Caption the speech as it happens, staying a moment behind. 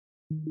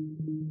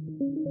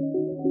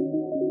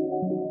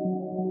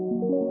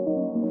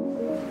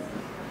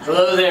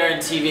Hello there in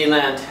TV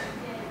land.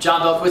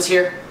 Jon Belkowitz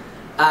here.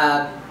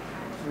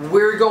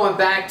 We're going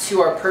back to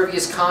our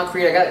Pervious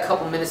Concrete. I got a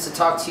couple minutes to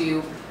talk to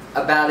you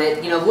about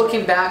it. You know,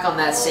 looking back on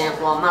that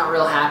sample, I'm not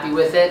real happy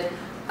with it.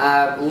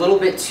 A little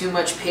bit too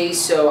much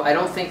paste, so I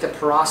don't think the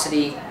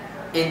porosity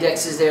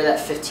index is there, that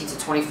 15 to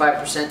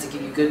 25% to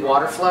give you good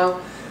water flow.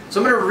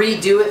 So I'm going to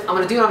redo it. I'm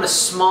going to do it on a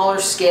smaller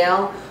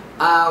scale.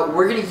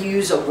 We're going to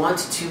use a 1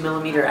 to 2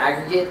 millimeter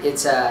aggregate.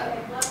 It's a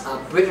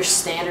British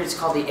standard. It's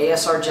called the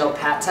ASR gel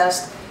pat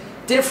test.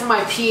 Did it for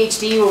my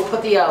PhD. We'll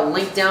put the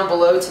link down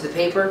below to the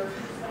paper.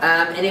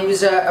 And it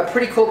was a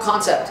pretty cool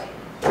concept.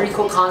 Pretty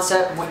cool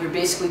concept. What you're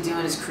basically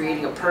doing is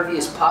creating a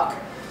pervious puck.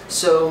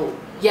 So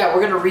yeah,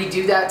 we're going to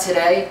redo that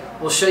today.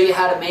 We'll show you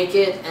how to make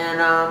it,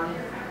 and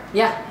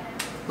yeah,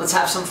 let's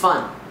have some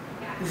fun.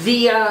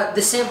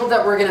 The sample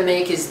that we're going to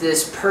make is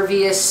this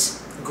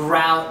pervious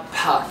grout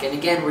puck, and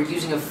again, we're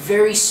using a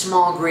very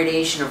small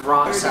gradation of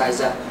rock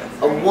size, a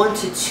 1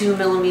 to 2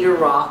 millimeter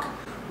rock.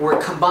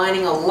 We're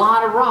combining a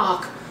lot of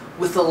rock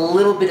with a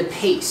little bit of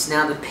paste.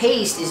 Now the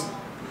paste is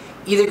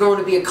either going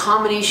to be a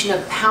combination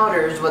of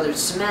powders, whether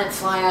it's cement,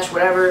 fly ash,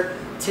 whatever.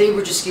 Today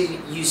we're just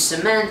going to use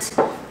cement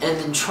and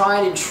then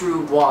tried and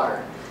true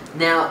water.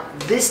 Now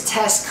this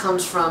test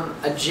comes from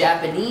a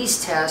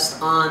Japanese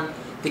test on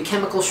the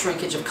chemical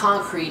shrinkage of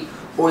concrete,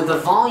 or the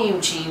volume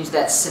change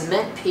that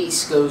cement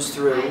paste goes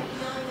through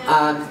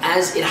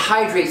as it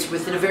hydrates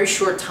within a very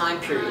short time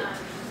period.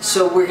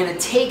 So we're going to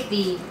take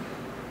the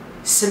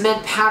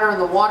cement powder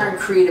and the water and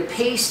create a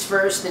paste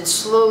first, then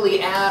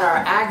slowly add our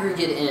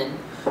aggregate in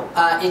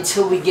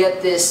until we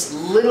get this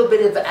little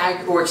bit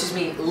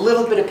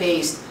of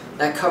paste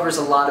that covers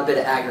a lot of bit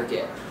of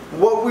aggregate.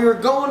 What we were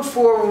going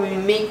for when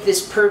we make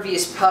this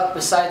pervious puck,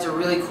 besides a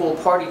really cool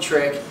party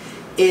trick,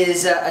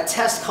 is a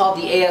test called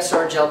the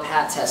ASR gel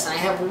pat test. And I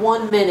have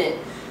 1 minute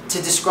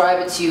to describe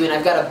it to you, and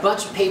I've got a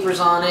bunch of papers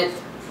on it.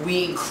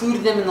 We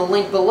included them in the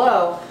link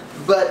below.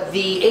 But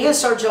the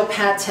ASR gel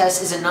pat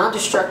test is a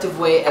non-destructive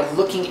way of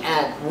looking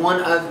at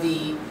one of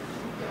the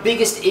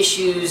biggest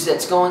issues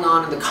that's going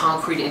on in the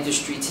concrete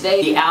industry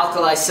today, the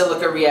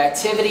alkali-silica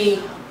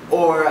reactivity,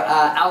 or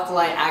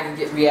alkali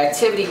aggregate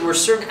reactivity, where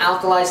certain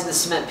alkalis in the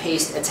cement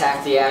paste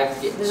attack the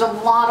aggregate. There's a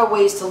lot of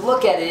ways to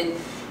look at it,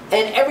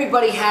 and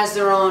everybody has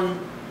their own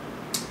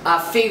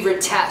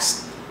favorite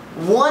test.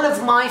 One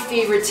of my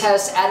favorite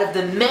tests out of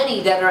the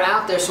many that are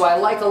out there, so I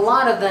like a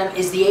lot of them,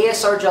 is the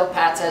ASR gel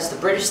pat test, the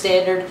British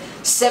standard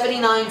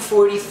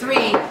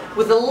 7943,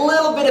 with a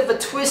little bit of a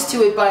twist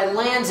to it by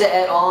Lanza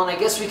et al. And I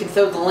guess we can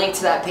throw the link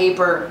to that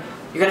paper.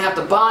 You're going to have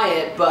to buy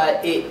it,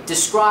 but it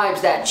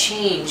describes that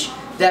change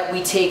that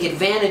we take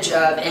advantage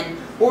of. And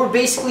what we're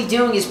basically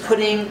doing is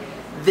putting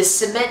the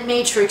cement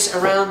matrix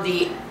around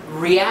the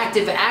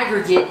reactive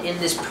aggregate in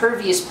this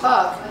pervious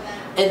puck,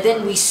 and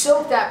then we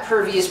soak that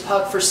pervious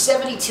puck for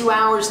 72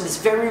 hours in this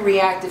very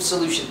reactive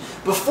solution.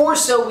 Before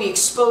we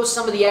expose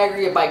some of the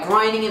aggregate by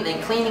grinding it and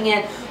then cleaning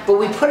it, but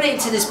we put it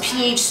into this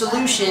pH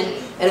solution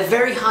at a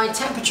very high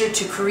temperature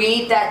to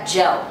create that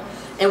gel.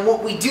 And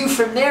what we do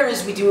from there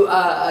is we do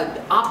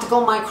an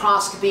optical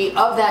microscopy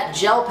of that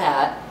gel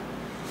pad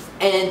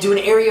and do an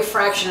area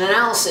fraction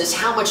analysis,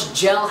 how much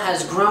gel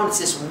has grown. It's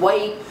this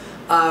white,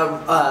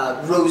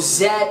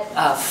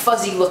 rosette,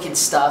 fuzzy looking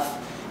stuff.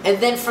 And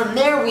then from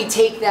there we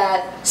take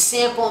that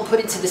sample and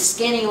put it to the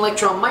scanning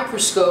electron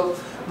microscope,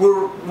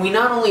 where we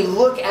not only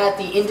look at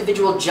the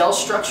individual gel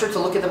structure to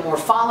look at the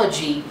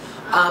morphology,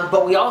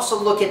 but we also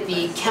look at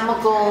the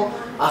chemical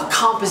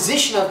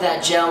composition of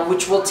that gel,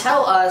 which will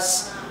tell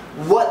us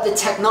what the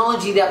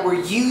technology that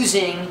we're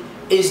using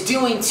is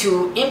doing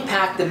to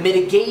impact the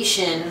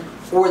mitigation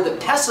or the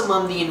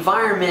pessimum, the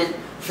environment,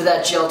 for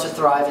that gel to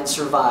thrive and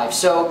survive.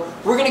 So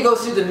we're going to go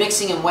through the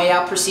mixing and weigh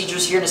out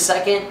procedures here in a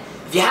second.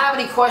 If you have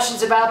any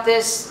questions about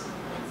this,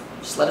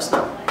 just let us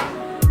know.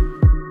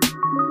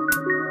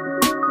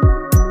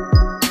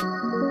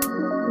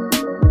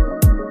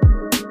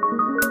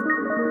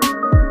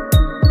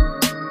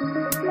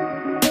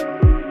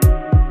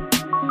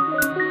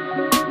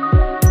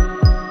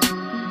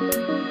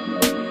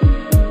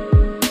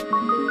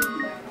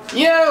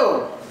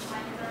 Yo!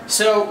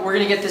 So we're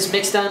going to get this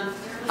mix done.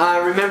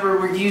 Remember,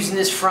 we're using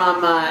this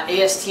from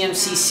ASTMC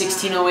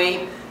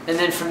 1608. And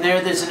then from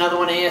there's another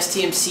one,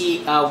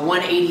 ASTMC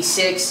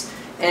 186.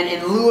 And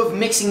in lieu of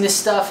mixing this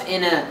stuff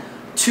in a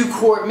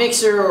 2-quart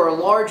mixer or a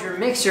larger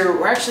mixer,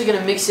 we're actually going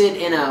to mix it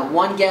in a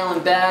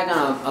 1-gallon bag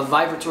on a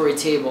vibratory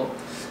table.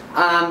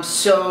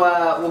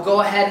 We'll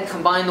go ahead and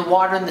combine the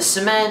water and the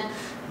cement,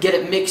 get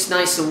it mixed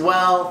nice and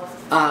well,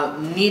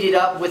 knead it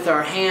up with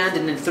our hand,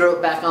 and then throw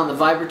it back on the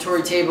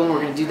vibratory table. And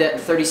we're going to do that in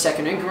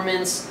 30-second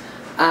increments.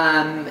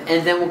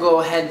 And then we'll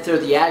go ahead and throw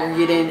the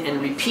aggregate in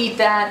and repeat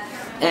that.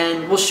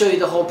 And we'll show you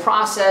the whole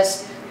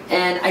process.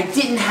 And I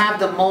didn't have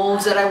the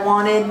molds that I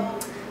wanted.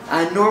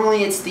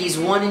 Normally it's these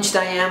 1-inch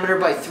diameter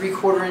by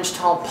 3/4 inch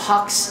tall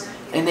pucks,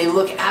 and they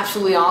look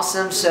absolutely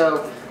awesome.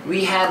 So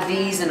we have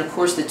these, and of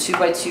course the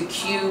 2x2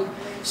 cube.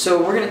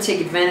 So we're going to take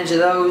advantage of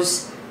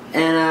those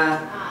and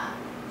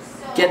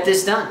get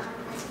this done.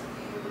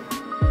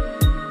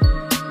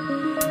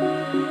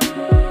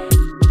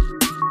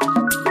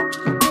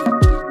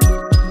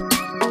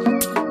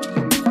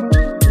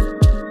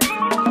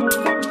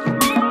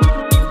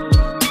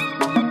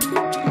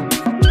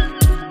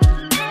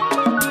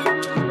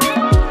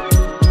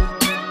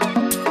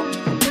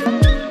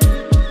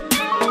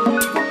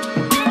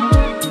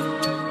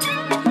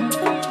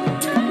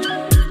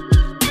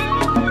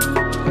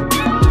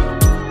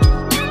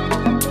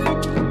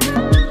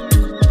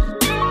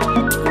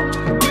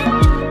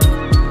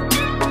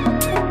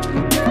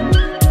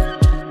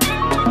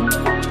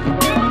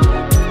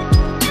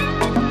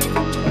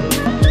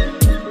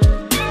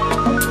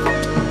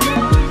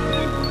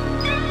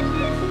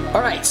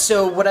 Alright,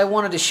 so what I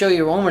wanted to show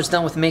you, we're almost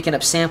done with making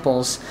up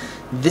samples.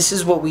 This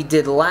is what we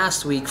did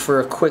last week for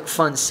a quick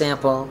fun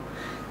sample,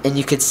 and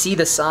you could see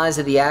the size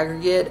of the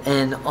aggregate,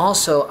 and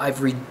also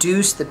I've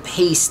reduced the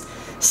paste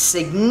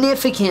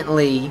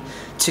significantly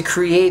to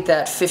create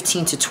that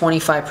 15 to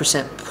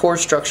 25% pore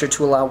structure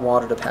to allow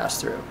water to pass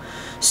through.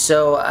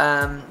 So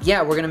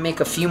yeah, we're going to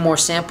make a few more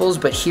samples,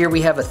 but here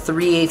we have a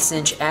 3/8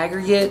 inch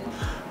aggregate,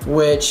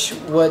 which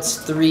what's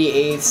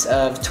 3/8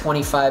 of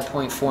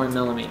 25.4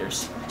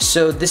 millimeters.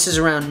 So this is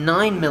around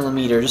 9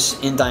 millimeters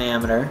in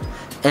diameter,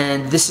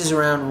 and this is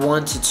around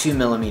 1 to 2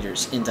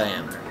 millimeters in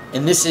diameter.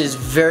 And this is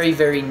very,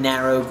 very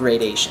narrow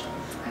gradation.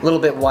 A little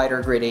bit wider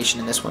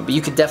gradation in this one, but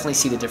you could definitely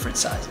see the different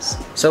sizes.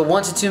 So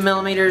 1 to 2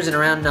 millimeters and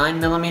around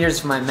 9 millimeters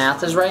if my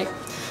math is right.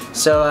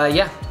 So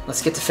yeah,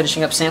 let's get to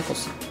finishing up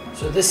samples.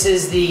 So this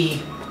is the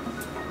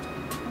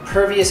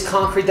Pervious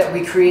Concrete that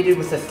we created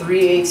with a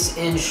 3/8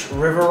 inch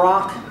river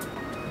rock.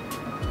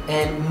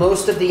 And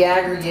most of the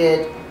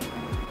aggregate,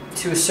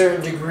 to a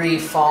certain degree,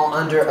 fall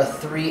under a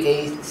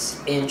 3/8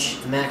 inch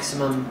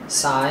maximum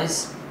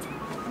size.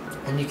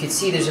 And you can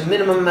see there's a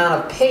minimum amount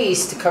of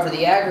paste to cover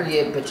the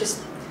aggregate, but just,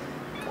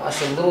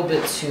 gosh, a little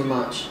bit too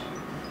much.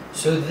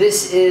 So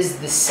this is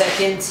the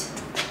second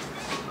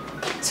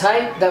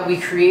type that we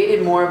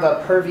created, more of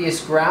a pervious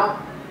grout,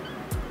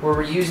 where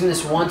we're using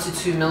this 1 to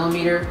 2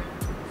 millimeter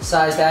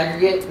sized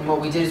aggregate. And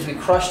what we did is we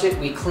crushed it,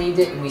 we cleaned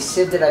it, and we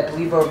sieved it, I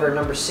believe, over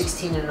number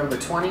 16 and number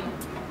 20,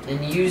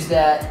 and used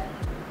that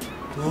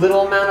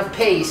little amount of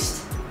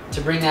paste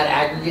to bring that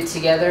aggregate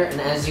together. And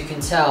as you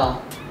can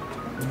tell,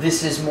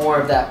 this is more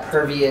of that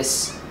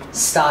pervious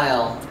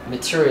style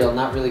material,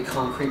 not really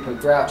concrete but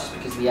grout, just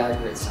because of the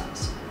aggregate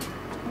size.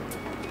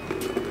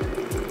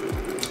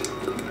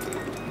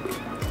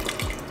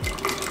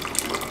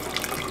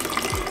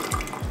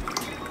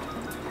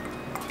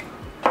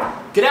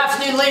 Good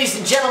afternoon, ladies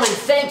and gentlemen.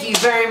 Thank you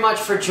very much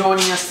for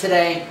joining us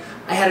today.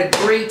 I had a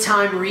great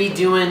time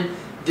redoing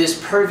this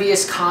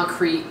Pervious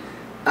Concrete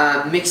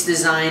mix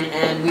design,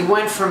 and we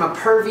went from a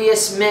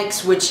pervious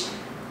mix, which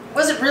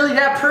wasn't really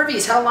that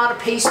pervious, had a lot of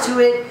paste to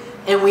it,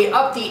 and we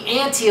upped the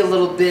ante a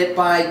little bit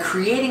by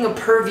creating a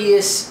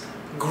pervious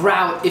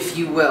grout, if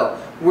you will,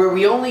 where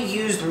we only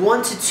used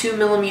 1 to 2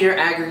 millimeter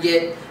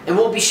aggregate, and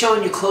we'll be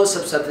showing you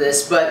close-ups of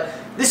this, but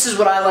this is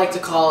what I like to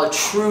call a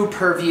true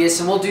pervious,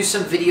 and we'll do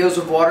some videos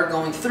of water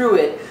going through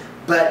it,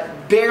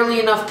 but barely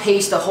enough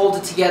paste to hold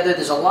it together.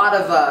 There's a lot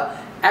of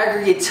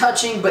aggregate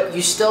touching, but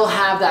you still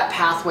have that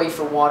pathway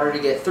for water to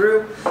get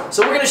through.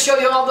 So we're going to show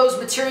you all those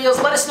materials.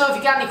 Let us know if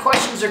you got any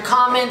questions or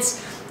comments.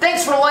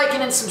 Thanks for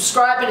liking and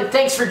subscribing, and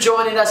thanks for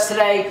joining us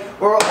today.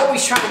 We're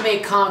always trying to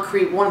make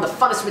concrete one of the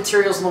funnest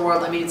materials in the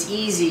world. I mean, it's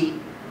easy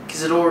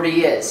because it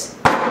already is.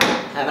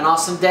 Have an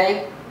awesome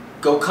day.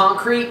 Go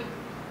concrete.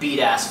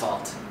 Beat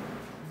asphalt.